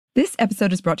This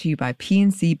episode is brought to you by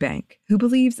PNC Bank, who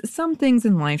believes some things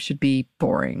in life should be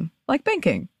boring, like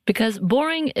banking. Because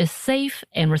boring is safe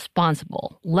and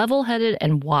responsible, level-headed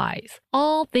and wise.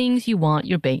 All things you want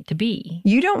your bank to be.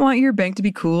 You don't want your bank to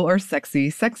be cool or sexy.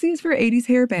 Sexy is for 80s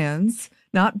hair bands,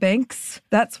 not banks.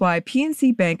 That's why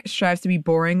PNC Bank strives to be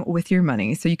boring with your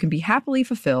money so you can be happily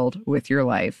fulfilled with your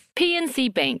life.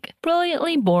 PNC Bank,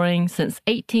 brilliantly boring since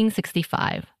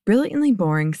 1865. Brilliantly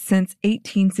Boring Since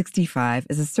 1865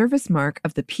 is a service mark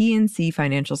of the PNC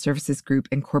Financial Services Group,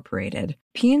 Incorporated.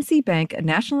 PNC Bank, a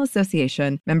National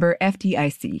Association, member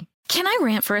FDIC. Can I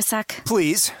rant for a sec?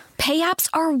 Please. Pay apps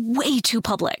are way too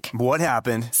public. What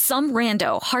happened? Some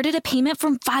rando hearted a payment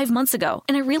from 5 months ago,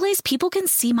 and I realized people can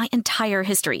see my entire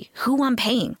history, who I'm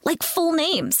paying, like full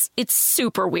names. It's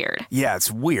super weird. Yeah,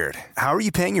 it's weird. How are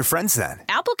you paying your friends then?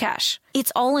 Apple Cash.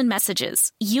 It's all in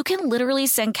messages. You can literally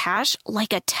send cash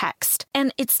like a text,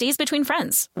 and it stays between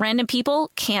friends. Random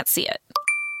people can't see it.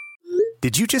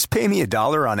 Did you just pay me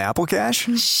 $1 on Apple Cash?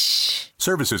 Shh.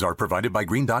 Services are provided by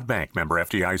Green Dot Bank, member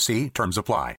FDIC. Terms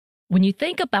apply. When you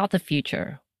think about the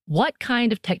future, what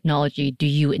kind of technology do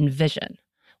you envision?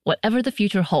 Whatever the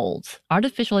future holds,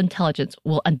 artificial intelligence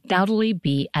will undoubtedly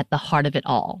be at the heart of it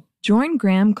all. Join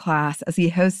Graham Class as he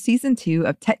hosts Season 2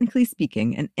 of Technically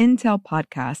Speaking, an Intel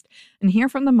podcast, and hear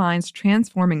from the minds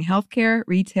transforming healthcare,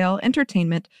 retail,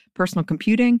 entertainment, personal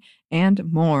computing,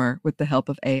 and more with the help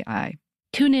of AI.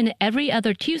 Tune in every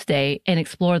other Tuesday and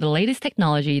explore the latest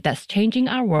technology that's changing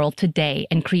our world today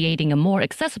and creating a more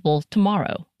accessible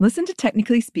tomorrow. Listen to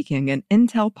Technically Speaking, an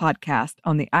Intel podcast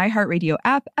on the iHeartRadio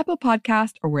app, Apple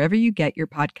Podcast, or wherever you get your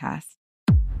podcasts.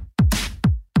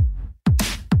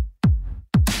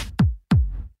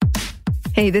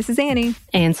 Hey, this is Annie.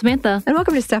 And Samantha. And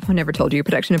welcome to Stuff I Never Told You, a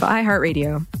production of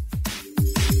iHeartRadio.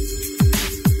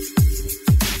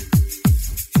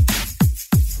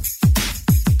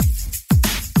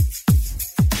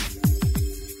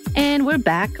 And we're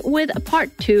back with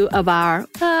part 2 of our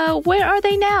Where Are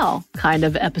They Now kind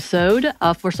of episode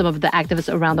for some of the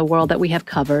activists around the world that we have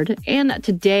covered. And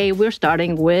today we're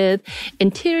starting with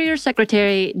Interior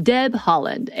Secretary Deb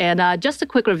Haaland. And just a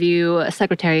quick review,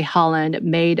 Secretary Haaland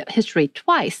made history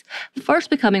twice. First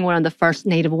becoming one of the first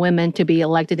Native women to be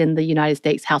elected in the United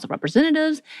States House of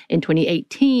Representatives in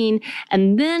 2018,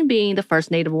 and then being the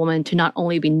first Native woman to not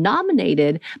only be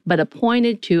nominated, but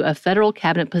appointed to a federal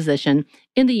cabinet position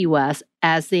in the U.S.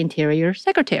 as the Interior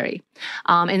Secretary.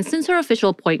 And since her official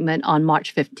appointment on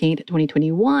March 15th,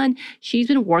 2021, she's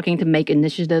been working to make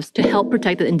initiatives to help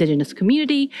protect the Indigenous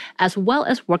community, as well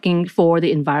as working for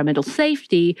the environmental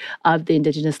safety of the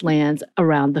Indigenous lands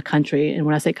around the country. And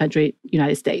when I say country,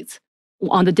 United States.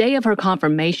 On the day of her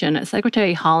confirmation,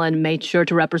 Secretary Haaland made sure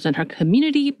to represent her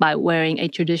community by wearing a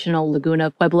traditional Laguna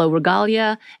Pueblo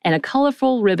regalia and a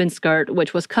colorful ribbon skirt,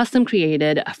 which was custom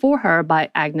created for her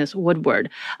by Agnes Woodward.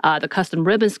 The custom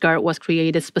ribbon skirt was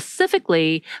created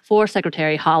specifically for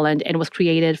Secretary Haaland and was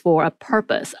created for a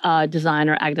purpose.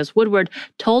 Designer Agnes Woodward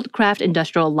told Craft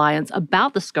Industrial Alliance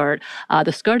about the skirt.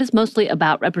 The skirt is mostly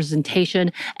about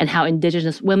representation and how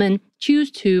Indigenous women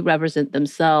choose to represent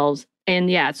themselves.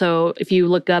 And yeah, so if you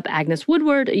look up Agnes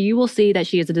Woodward, you will see that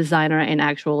she is a designer and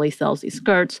actually sells these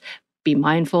skirts. Be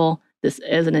mindful, this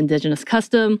is an Indigenous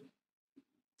custom.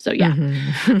 So yeah,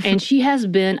 and she has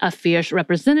been a fierce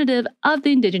representative of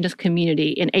the Indigenous community.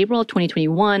 In April of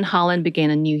 2021, Haaland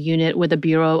began a new unit with the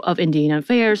Bureau of Indian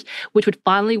Affairs, which would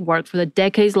finally work for the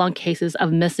decades-long cases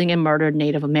of missing and murdered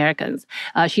Native Americans.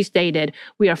 She stated,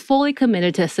 "We are fully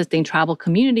committed to assisting tribal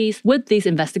communities with these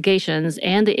investigations,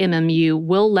 and the MMU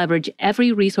will leverage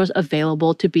every resource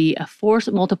available to be a force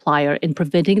multiplier in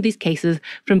preventing these cases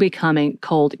from becoming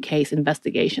cold case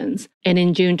investigations." And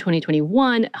in June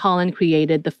 2021, Haaland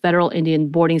created the Federal Indian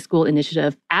Boarding School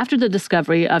Initiative. After the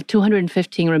discovery of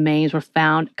 215 remains were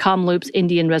found, Kamloops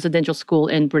Indian Residential School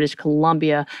in British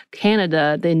Columbia,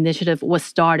 Canada, the initiative was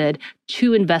started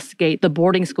to investigate the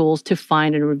boarding schools to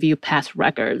find and review past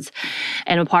records.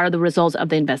 And a part of the results of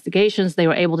the investigations, they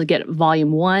were able to get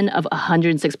volume 1 of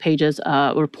 106 pages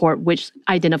report, which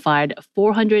identified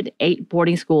 408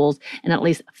 boarding schools and at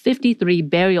least 53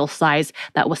 burial sites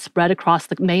that was spread across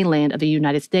the mainland of the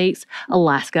United States,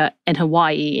 Alaska, and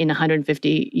Hawaii in a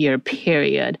 150-year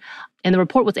period. And the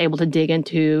report was able to dig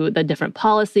into the different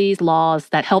policies, laws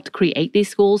that helped create these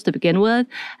schools to begin with,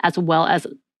 as well as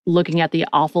looking at the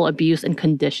awful abuse and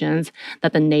conditions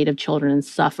that the Native children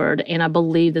suffered. And I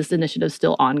believe this initiative is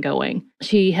still ongoing.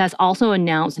 She has also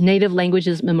announced Native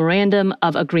Languages Memorandum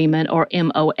of Agreement, or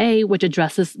MOA, which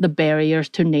addresses the barriers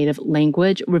to Native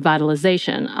language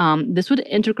revitalization. This would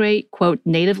integrate, quote,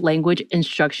 Native language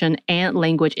instruction and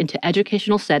language into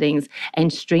educational settings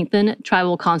and strengthen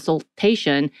tribal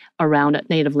consultation around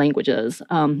Native languages.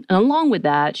 And along with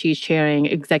that, she's chairing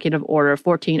Executive Order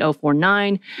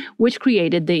 14049, which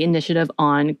created the initiative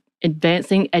on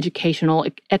advancing educational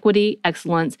equity,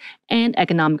 excellence, and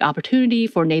economic opportunity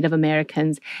for Native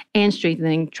Americans and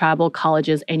strengthening tribal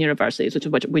colleges and universities, which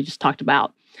is what we just talked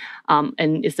about.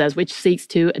 And it says, which seeks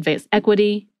to advance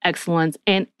equity, excellence,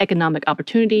 and economic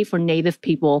opportunity for Native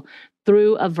people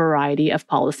through a variety of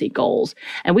policy goals.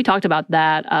 And we talked about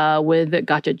that with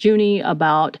Gotcha Juni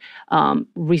about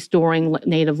restoring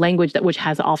Native language, which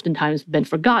has oftentimes been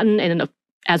forgotten, and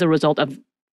as a result of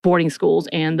boarding schools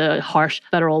and the harsh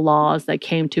federal laws that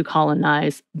came to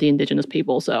colonize the indigenous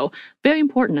people. So very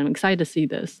important. I'm excited to see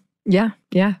this. Yeah,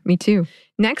 me too.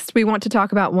 Next, we want to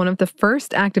talk about one of the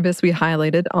first activists we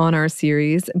highlighted on our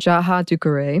series, Jaha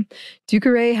Ducuré.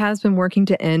 Ducuré has been working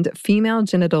to end female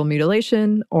genital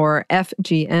mutilation, or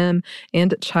FGM,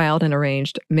 and child and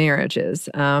arranged marriages.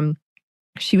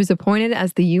 She was appointed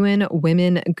as the UN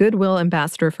Women Goodwill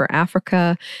Ambassador for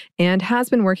Africa and has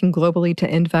been working globally to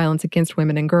end violence against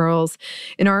women and girls.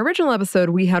 In our original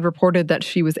episode, we had reported that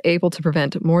she was able to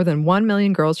prevent more than 1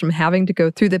 million girls from having to go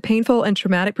through the painful and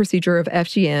traumatic procedure of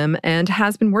FGM and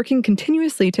has been working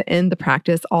continuously to end the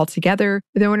practice altogether.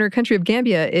 Though in her country of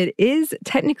Gambia, it is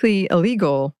technically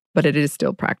illegal, but it is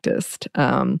still practiced.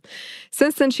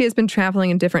 Since then, she has been traveling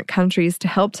in different countries to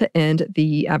help to end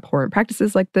the abhorrent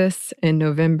practices like this. In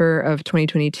November of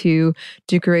 2022,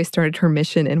 Ducuré started her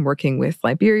mission in working with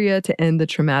Liberia to end the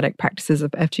traumatic practices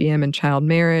of FGM and child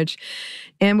marriage.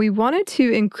 And we wanted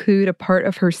to include a part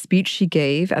of her speech she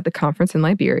gave at the conference in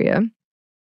Liberia.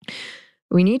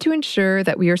 We need to ensure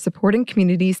that we are supporting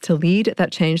communities to lead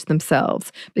that change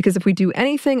themselves. Because if we do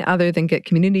anything other than get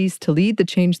communities to lead the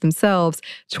change themselves,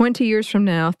 20 years from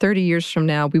now, 30 years from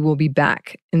now, we will be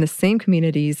back in the same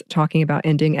communities talking about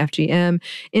ending FGM,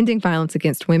 ending violence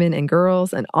against women and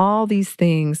girls, and all these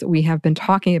things we have been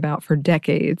talking about for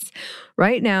decades.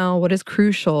 Right now, what is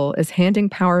crucial is handing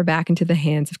power back into the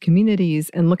hands of communities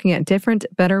and looking at different,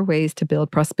 better ways to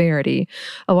build prosperity.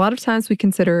 A lot of times we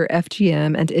consider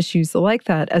FGM and issues like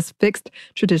that as fixed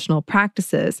traditional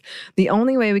practices. The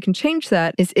only way we can change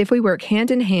that is if we work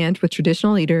hand in hand with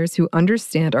traditional leaders who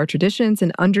understand our traditions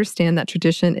and understand that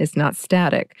tradition is not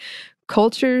static.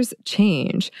 Cultures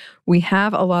change. We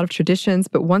have a lot of traditions,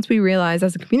 but once we realize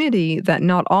as a community that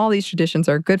not all these traditions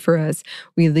are good for us,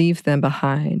 we leave them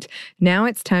behind. Now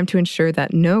it's time to ensure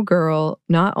that no girl,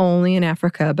 not only in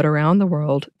Africa, but around the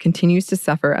world, continues to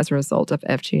suffer as a result of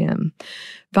FGM.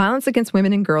 Violence against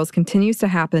women and girls continues to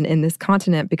happen in this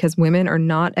continent because women are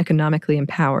not economically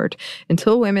empowered.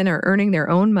 Until women are earning their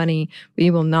own money, we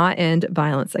will not end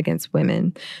violence against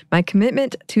women. My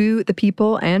commitment to the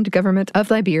people and government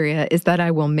of Liberia is that I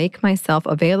will make myself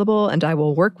available and I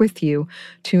will work with you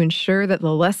to ensure that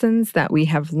the lessons that we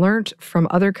have learned from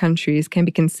other countries can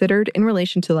be considered in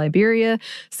relation to Liberia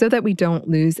so that we don't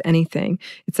lose anything.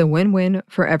 It's a win-win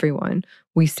for everyone.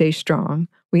 We stay strong.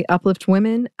 We uplift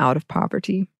women out of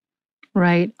poverty.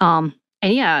 Right. And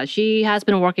yeah, she has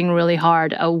been working really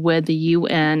hard with the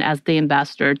UN as the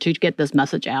ambassador to get this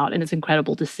message out. And it's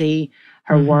incredible to see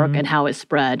her work and how it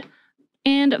spread.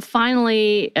 And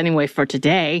finally, anyway, for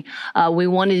today, we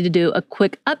wanted to do a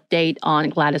quick update on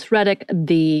Gladys Reddick,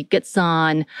 the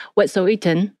Gitxsan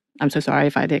Wet'suwet'en, I'm so sorry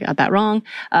if I got that wrong,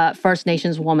 First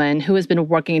Nations woman who has been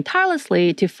working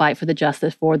tirelessly to fight for the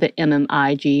justice for the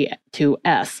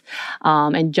MMIG2S.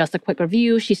 And just a quick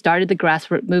review, she started the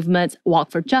grassroots movement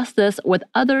Walk for Justice with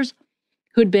others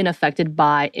who'd been affected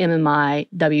by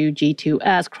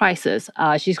MMIWG2S crisis.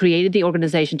 She's created the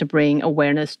organization to bring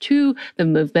awareness to the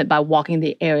movement by walking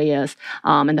the areas.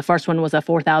 And the first one was a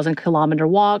 4,000-kilometer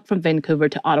walk from Vancouver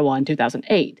to Ottawa in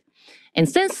 2008. And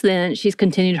since then, she's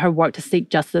continued her work to seek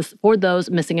justice for those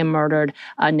missing and murdered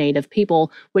Native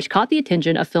people, which caught the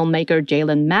attention of filmmaker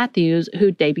Jalen Matthews,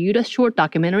 who debuted a short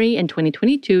documentary in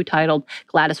 2022 titled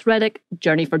Gladys Reddick,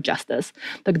 Journey for Justice.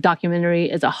 The documentary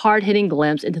is a hard-hitting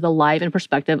glimpse into the life and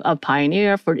perspective of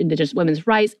pioneer for Indigenous women's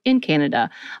rights in Canada.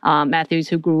 Matthews,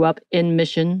 who grew up in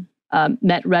Mission,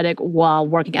 met Reddick while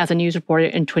working as a news reporter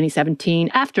in 2017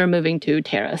 after moving to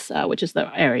Terrace, which is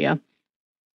the area.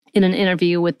 In an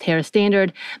interview with Terra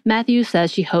Standard, Matthews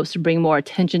says she hopes to bring more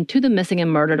attention to the missing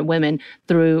and murdered women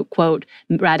through, quote,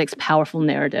 Raddick's powerful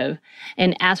narrative.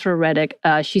 And as for Reddick,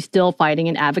 she's still fighting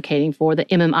and advocating for the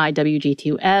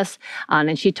MMIWG2S.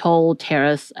 And she told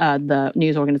Terrace, the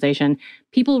news organization,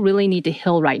 people really need to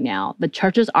heal right now. The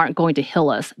churches aren't going to heal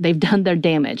us. They've done their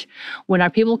damage. When our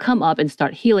people come up and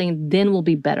start healing, then we'll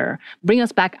be better. Bring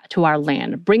us back to our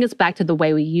land. Bring us back to the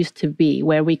way we used to be,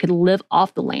 where we could live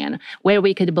off the land, where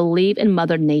we could believe in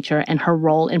Mother Nature and her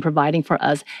role in providing for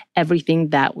us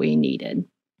everything that we needed.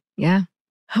 Yeah.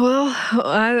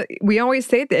 Well, we always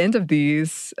say at the end of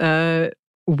these,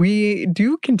 we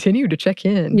do continue to check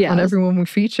in on everyone we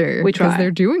feature because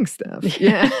they're doing stuff.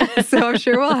 Yeah. So I'm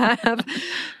sure we'll have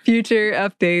future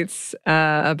updates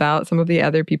about some of the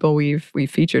other people we've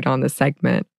featured on this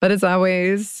segment. But as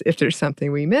always, if there's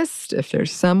something we missed, if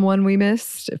there's someone we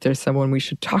missed, if there's someone we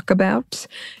should talk about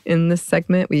in this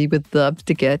segment, we would love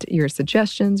to get your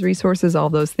suggestions, resources, all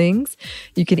those things.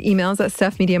 You can email us at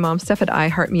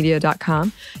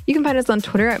stuffmediamomstuff@iheartmedia.com. You can find us on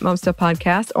Twitter at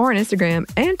momstuffpodcast or on Instagram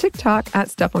and TikTok at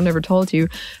Stuff Mom Never Told You.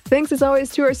 Thanks as always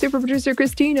to our super producer,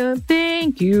 Christina.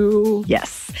 Thank you.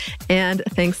 Yes. And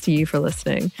thanks to you for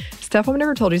listening. Stuff Mom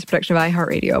Never Told You is a production of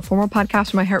iHeartRadio. For more podcasts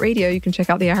from iHeartRadio, you can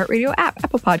check out the iHeartRadio app,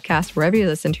 Apple Podcasts, wherever you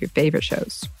listen to your favorite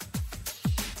shows.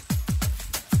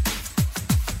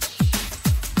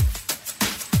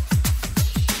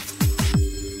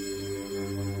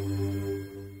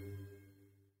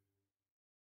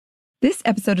 This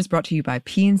episode is brought to you by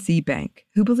PNC Bank,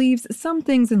 who believes some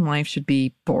things in life should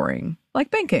be boring, like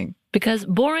banking. Because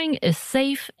boring is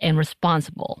safe and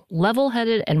responsible,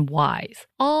 level-headed and wise.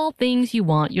 All things you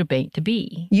want your bank to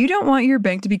be. You don't want your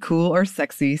bank to be cool or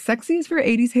sexy. Sexy is for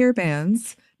 80s hair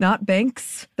bands, not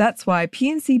banks. That's why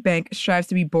PNC Bank strives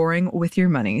to be boring with your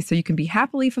money so you can be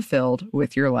happily fulfilled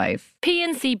with your life.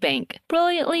 PNC Bank,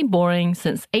 brilliantly boring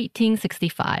since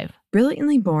 1865.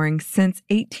 Brilliantly Boring Since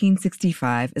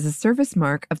 1865 is a service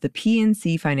mark of the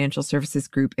PNC Financial Services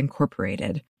Group,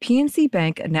 Incorporated. PNC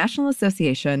Bank, a National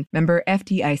Association, member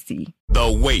FDIC.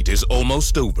 The wait is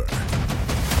almost over.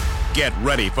 Get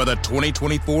ready for the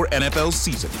 2024 NFL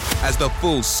season as the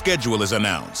full schedule is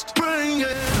announced.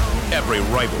 Every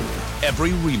rivalry, every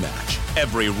rematch,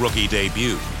 every rookie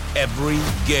debut, every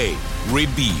game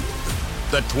revealed.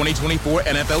 The 2024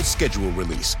 NFL schedule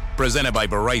release, presented by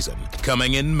Verizon,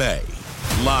 coming in May.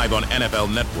 Live on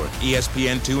NFL Network,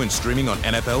 ESPN2, and streaming on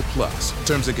NFL Plus.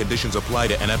 Terms and conditions apply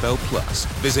to NFL Plus.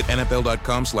 Visit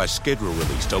NFL.com/schedule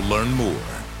release to learn more.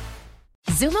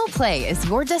 Xumo Play is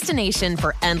your destination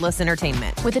for endless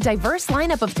entertainment. With a diverse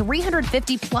lineup of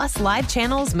 350 plus live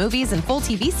channels, movies, and full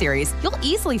TV series, you'll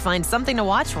easily find something to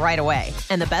watch right away.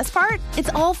 And the best part? It's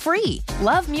all free.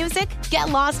 Love music? Get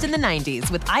lost in the 90s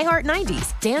with iHeart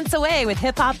 90s. Dance away with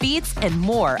hip-hop beats and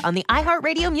more on the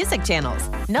iHeartRadio music channels.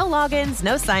 No logins,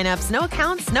 no signups, no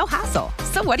accounts, no hassle.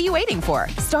 So what are you waiting for?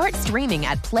 Start streaming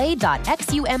at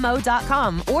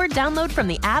play.xumo.com or download from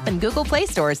the app and Google Play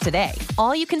stores today.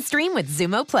 All you can stream with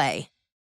Xumo Play.